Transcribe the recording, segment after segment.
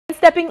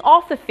Stepping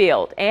off the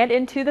field and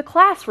into the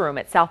classroom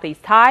at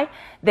Southeast High,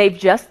 they've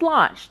just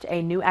launched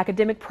a new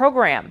academic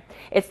program.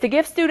 It's to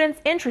give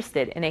students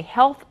interested in a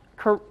health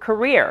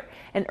career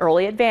an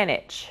early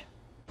advantage.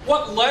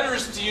 What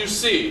letters do you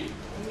see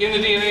in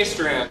the DNA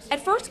strand?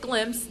 At first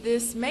glimpse,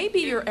 this may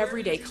be your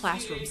everyday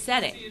classroom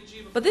setting,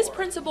 but this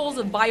Principles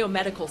of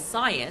Biomedical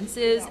Science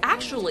is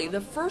actually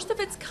the first of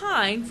its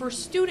kind for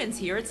students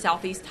here at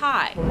Southeast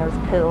High. And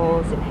there's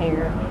pills and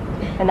hair,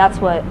 and that's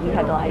what we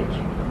had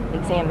to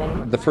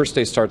examine. The first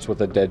day starts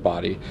with a dead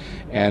body,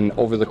 and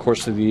over the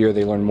course of the year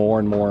they learn more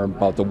and more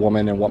about the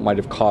woman and what might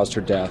have caused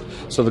her death.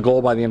 So the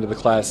goal by the end of the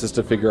class is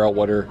to figure out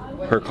what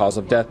her cause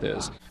of death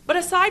is. But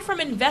aside from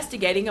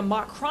investigating a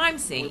mock crime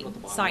scene,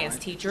 science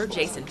teacher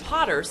Jason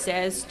Potter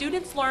says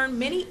students learn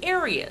many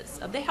areas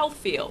of the health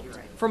field,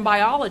 from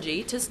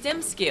biology to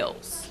STEM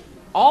skills,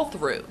 all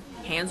through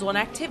hands-on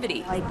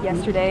activities. Like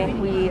yesterday,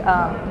 we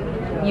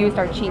used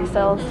our cheek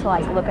cells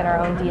to look at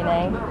our own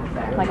DNA,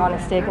 on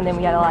a stick, and then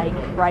we had to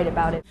write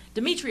about it.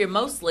 Demetria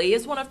Mosley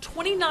is one of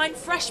 29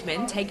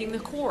 freshmen taking the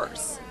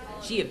course.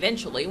 She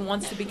eventually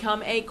wants to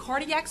become a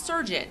cardiac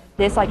surgeon.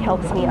 This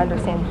helps me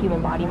understand the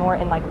human body more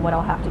and what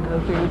I'll have to go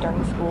through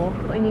during school.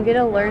 When you get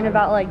to learn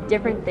about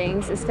different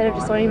things instead of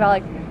just learning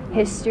about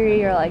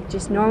history or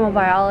just normal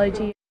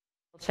biology.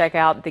 Check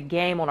out the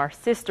game on our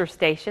sister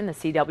station, the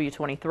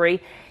CW23.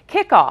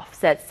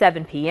 Kickoffs at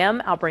 7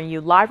 p.m. I'll bring you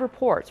live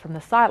reports from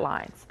the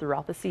sidelines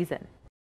throughout the season.